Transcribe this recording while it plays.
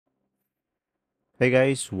Hey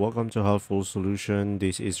guys, welcome to Helpful Solution.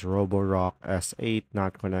 This is Roborock S8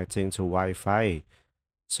 not connecting to Wi-Fi.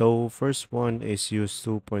 So first one is use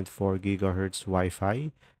 2.4 gigahertz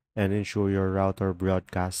Wi-Fi and ensure your router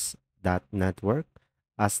broadcasts that network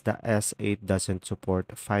as the S8 doesn't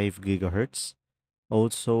support 5 gigahertz.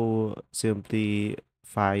 Also,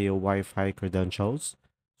 simplify your Wi-Fi credentials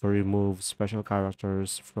to remove special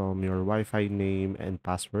characters from your Wi-Fi name and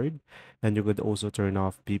password. And you could also turn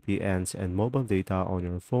off VPNs and mobile data on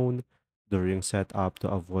your phone during setup to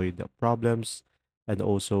avoid the problems. And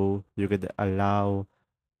also, you could allow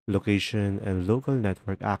location and local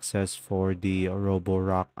network access for the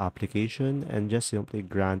Roborock application and just simply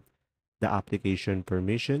grant the application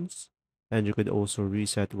permissions. And you could also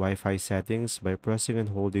reset Wi-Fi settings by pressing and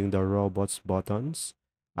holding the robots buttons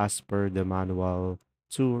as per the manual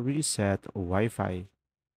to reset Wi-Fi.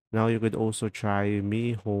 Now you could also try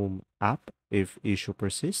Mi Home app if issue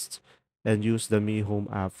persists and use the Mi Home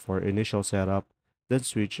app for initial setup, then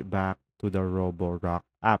switch back to the Roborock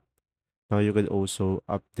app. Now you could also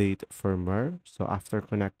update firmware. So after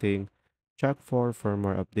connecting, check for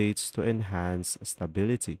firmware updates to enhance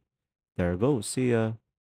stability. There you go. See ya.